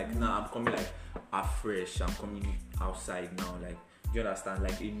songs. Like now I'm coming like afresh. I'm coming outside now. Like do you understand?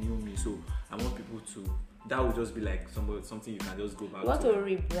 Like a new me. So I want people to. That would just be like something you can just go back You want to. to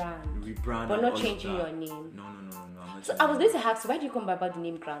rebrand, but and not all of changing that. your name. No. I'm not So changing I was my going to ask, why do you come by about the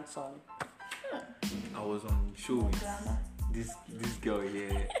name Grandson? I was on show with this girl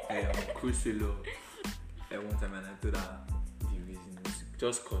here, Crucelo, one time, and I told her the reason was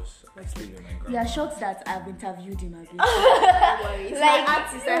just cause I stayed with my grandma. You are shocked that I've interviewed him a bit. Don't worry. It's Like, my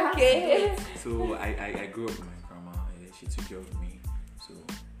artist. I have to do okay. it. So I grew up with my grandma. She took care of me. So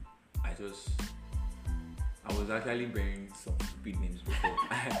I was actually bearing some stupid names before.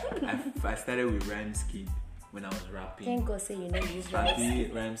 I started with Rhymes Kid when I was rapping. Thank God, say you know use I right.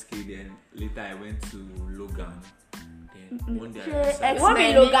 did Rhymes Kid, then later I went to Logan. Then one day I Okay, decided, What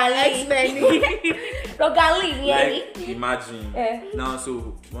be Logan Lee? X-Men. Logan Lee, yeah. like imagine now.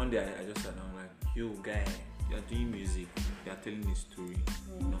 So one day I just sat down like, yo guy, you're doing music, you're telling a story,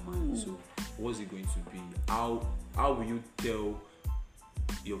 normal. So what's it going to be? How will you tell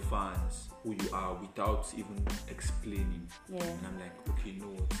your fans who you are without even explaining? Yeah. And I'm like, okay,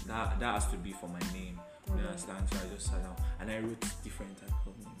 no, that has to be for my name. You understand? So I just sat down and I wrote different types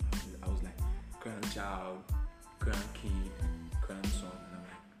of names. I was like grandchild, grandkid, grandson, and I'm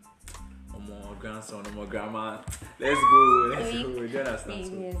like, no more grandson, no more grandma. Let's go. Do you understand?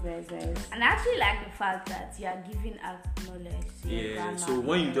 So, Nice. And I actually like the fact that you are giving acknowledge to your yeah. grandma. So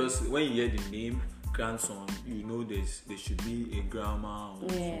when you hear the name grandson, you know there should be a grandma or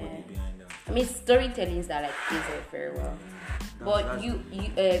somebody behind that. I mean, storytelling is that like plays it very well. But That's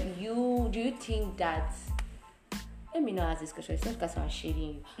you do you think that? Let me not ask this question. It's not because I'm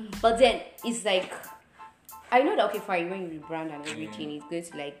shading you, but then it's like I know that okay, fine. When you rebrand and everything, it's going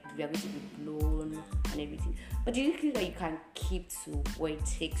to like we are going to be blown and everything. But do you think that you can keep to what it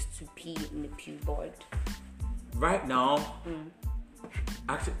takes to be in the billboard? Right now,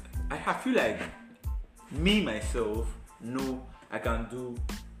 actually, I feel like me myself, no, I can do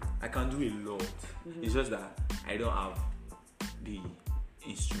a lot. It's just that I don't have the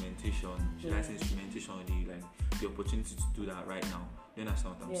instrumentation. Should I say instrumentation or the opportunity to do that right now? You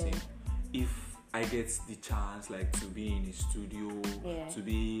understand what I'm saying? If I get the chance like to be in a studio, to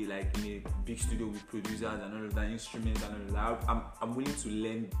be like in a big studio with producers and all of that, instruments and all of that, I'm willing to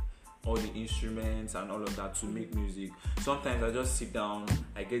learn all the instruments and all of that to make music. Sometimes I just sit down,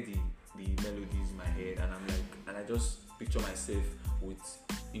 I get the melodies in my head, and I'm like, and I just picture myself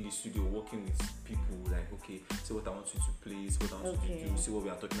in the studio working with people, like, okay, see what I want you to play, see what I want you to do, see what we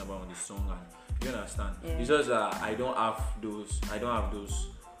are talking about on the song, and you understand. It's just that I don't have those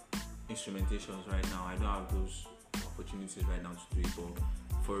instrumentations right now. I don't have those opportunities right now to do it.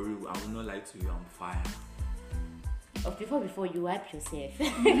 But for real, I will not lie to you, I'm fire. Before you wipe yourself,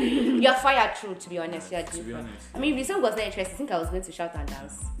 you're fire true. To be honest, To be honest, I mean, if the song was not interesting, I think I was going to shout and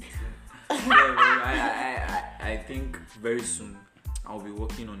dance. I think very soon I'll be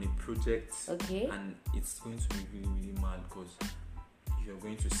working on a project, and it's going to be really, really mad because you're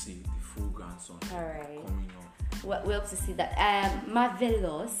going to see the full grandson coming up. Well, we hope to see that.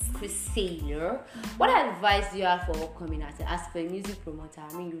 Marvelous Crusader, what advice do you have for upcoming artists as for a music promoter?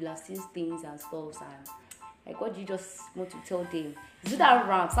 I mean, you will have seen things and stuff, and like, what do you just want to tell them? Is it that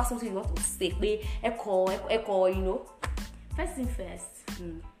rant? Is that something you want to say? Echo, you know? First thing first.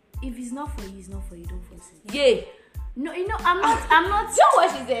 If it's not for you, it's not for you. Don't force it. Yeah. No, you know, I'm not. You know what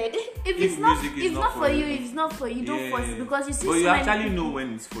she said? If it's not for you, it's not for you. Don't force it because you see. But so you many actually people. know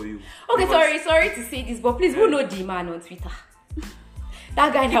when it's for you. Okay, sorry to say this, but please, who know the man on Twitter?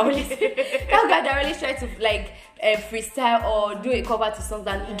 That guy that always try to like freestyle or do a cover to songs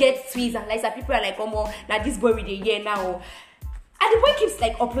and he gets tweets and like people are like, oh, now this boy with a year now. And the boy keeps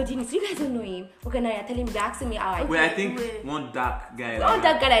like uploading it. So you guys don't know him. Okay, now you're telling me, you're asking me how I. Wait, I think one dark guy. One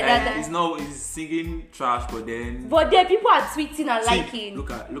dark guy like that. He's singing trash, but then. But then people are tweeting and See, liking.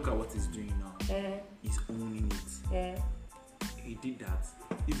 Look at what he's doing now. He's owning it. He did that,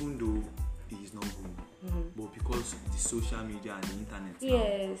 even though he's not good. But because the social media and the internet.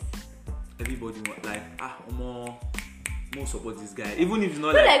 Yes. Everybody more support this guy, even if it's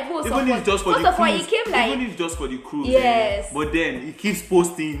not even if just for the cruise, even if just for the cruise. Yes. But then he keeps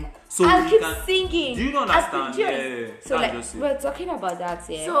posting, so I'll keep can singing. Do you not understand? So we're talking about that.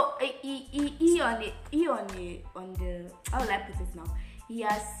 Yeah. So he on the how will I put it now? He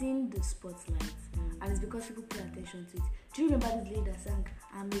has seen the spotlight, and it's because people pay attention to it. Do you remember this lady that sang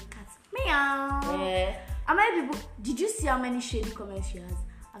 "I'm a cat"? Meow. Yeah. How many people? Did you see how many shady comments she has?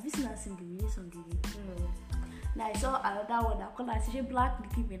 Have you seen her sing the new song again? No. Now I saw another one that called her she Black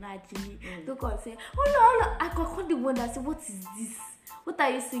Nicki Minaj. Look and say, oh no, I called the one that said, what is this? What are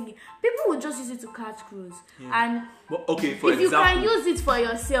you singing? People will just use it to catch cruise. And okay, for if example, you can use it for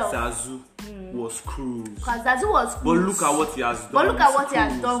yourself. Zazu was cruise. Because Zazu was cruise. But look at what he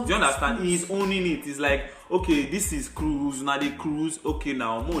has done. Do you understand? Cruise. He's owning it. He's like, okay, this is cruise. Now they cruise. Okay,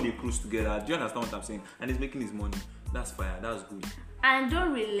 now more they cruise together. Do you understand what I'm saying? And he's making his money. That's fire. That's good. And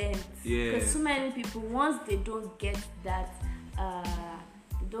don't relent. Yeah. Because so many people, once they don't get that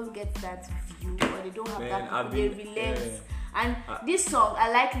view, or they don't have that, they relent. Yeah. And this song, I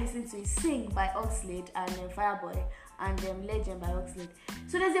like listening to it, Sing by Oxlade and Fireboy and Legend by Oxlade.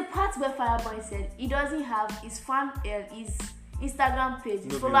 So there's a part where Fireboy said he doesn't have his his Instagram page,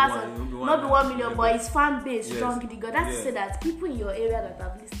 his followers, not the 1 million, but his fan base strong. That's to say that people in your area that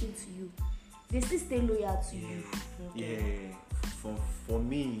have listened to you, they still stay loyal to you. Okay. Yeah. For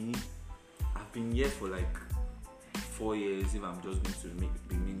me, I've been here for like 4 years. If I'm just going to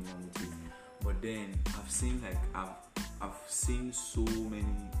be minimum with it, but then I've seen so many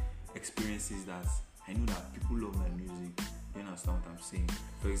experiences that I know that people love my music. You understand what I'm saying?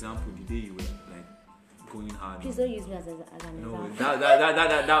 For example, the day you were like going hard. Please don't use me as an example. No,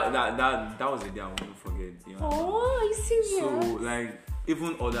 that was the day I won't forget. You know? Oh, are you serious? So like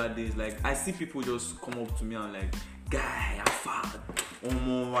even other days, like I see people just come up to me and like, guy, I'm fat.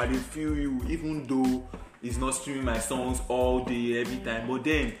 I dey feel you, even though he's not streaming my songs all day, every time. But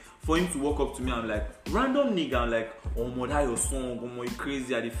then for him to walk up to me and like random nigga, I'm like, that your song, you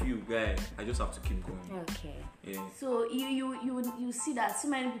crazy, I dey feel, guy. I just have to keep going. Okay. Yeah. So you see that so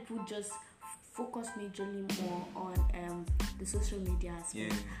many people just focus majorly more on the social media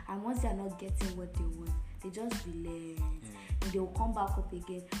aspect, and once they are not getting what they want, they just relent. And they will come back up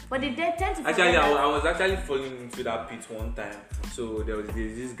again. But they tend to actually, I was actually falling into that pit one time. So there's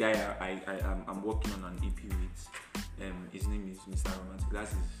this guy I'm working on an EP with. His name is Mr. Romantic.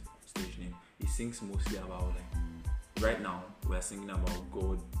 That's his stage name. He sings mostly about like right now we're singing about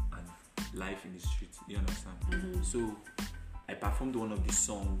God and life in the street. You understand? So I performed one of the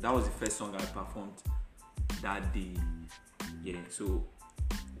songs. That was the first song I performed that day. Yeah. So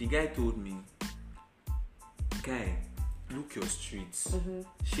the guy told me, guy, look your streets.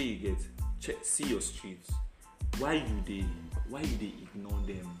 Shey you get see your streets. Why you dey ignore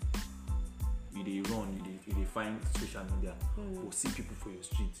them? You dey run, you dey find social media or see people for your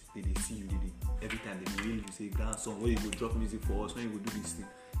street. They see you. Every time they really you say grandson, when you go drop music for us, when you go do this thing,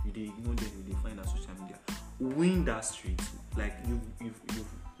 you dey ignore them. You dey find that social media. Win that street, like you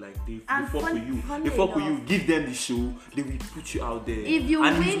like they fuck with you. They fuck with you. Give them the show. They will put you out there. If you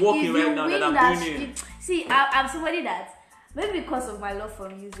and win, he's walking right now that I'm doing it. See, I'm somebody that maybe because of my love for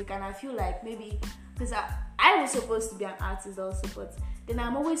music, and I feel like maybe because I was supposed to be an artist also, but then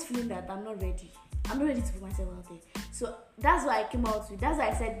I'm always feeling that I'm not ready. I'm not ready to put myself out there. So that's why I came out with. That's why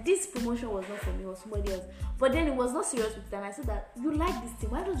I said this promotion was not for me, it was somebody else. But then it was not serious with them. I said that you like this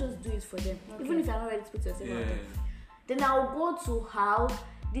thing, why don't you just do it for them? Even if you're not ready to put yourself out there. Then I'll go to how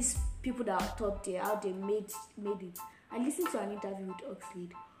these people that are top there, how they made it. I listened to an interview with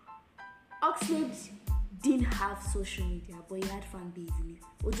Oxlade. Oxlade didn't have social media, but he had fan base in it.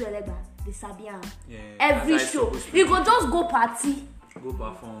 Ojo Elegba, the Sabian, every show. You could just go party, go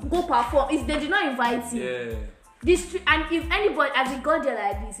perform. If they did not invite you, and if anybody, as it got there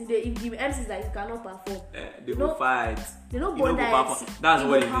like this, if the MCs like you cannot perform, they go fight. They don't bother. That's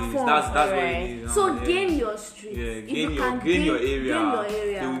what it is. That's what it is. So gain your street. Yeah, gain your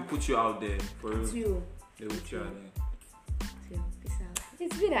area. They will put you out there for real. They will put you out there.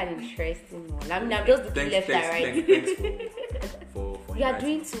 It's been an interesting one. I mean, I'm just looking left and right. Thanks for you are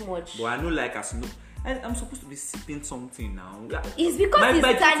doing too much. But I know, like, I'm supposed to be sipping something now. It's because my it's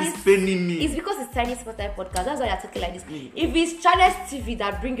tooth Chinese. is paining me. It's because it's Chinese Spotify podcast. That's why you're talking like this. If it's Chinese TV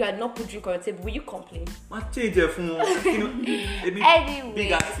that bring you and not put drink on your table, will you complain? My change your phone. Anyway.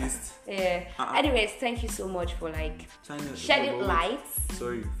 Big artist. Yeah. Anyways, thank you so much for like China, shedding light.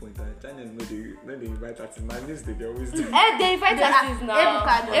 Sorry for that. China no they invite artists. My news they always do. They invite artists now.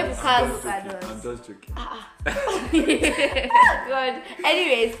 Ebuka I'm just joking. God.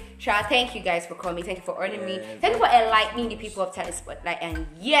 Anyways, Sha, thank you guys for coming. Thank you for earning me. Thank you for enlightening the people of China Spotlight. And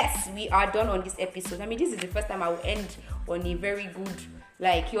yes, we are done on this episode. I mean, this is the first time I will end on a very good.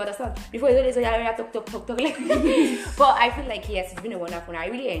 Like, you understand? Before it's always talk like but I feel like yes, it's been a wonderful night.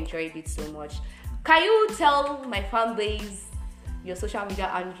 I really enjoyed it so much. Can you tell my fan base your social media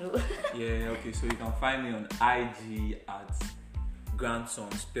handle? Yeah, okay, so you can find me on IG at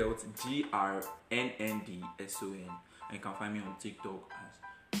Grandson, spelled GRNNDSON, and you can find me on TikTok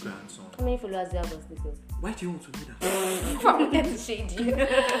as Grandson. How many followers do you have on TikTok? Why do you want to know that? From them to shade you.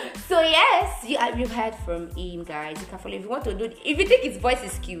 So yes, you've heard from him, guys. You can follow if you want to do. If you think his voice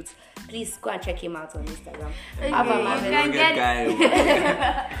is cute, please go and check him out on Instagram.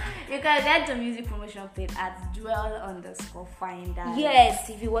 You can get the music promotion page at Jewel_Finder. Yes,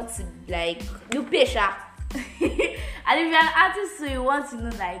 if you want to like you pay sha. And if you're an artist, so you want to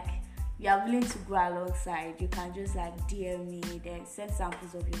know like you are willing to go alongside, you can just like DM me, then send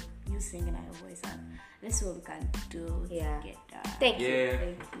samples of you singing and your voice, and let's see what we can do. Yeah. To get that. Thank you.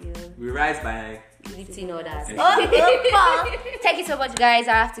 Thank you. We rise by lifting others. Okay. Thank you so much, guys.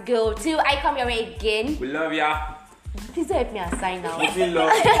 I have to go till I come your way again. We love ya. Please don't help me and sign now. Bye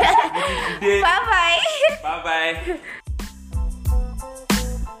Bye bye. bye.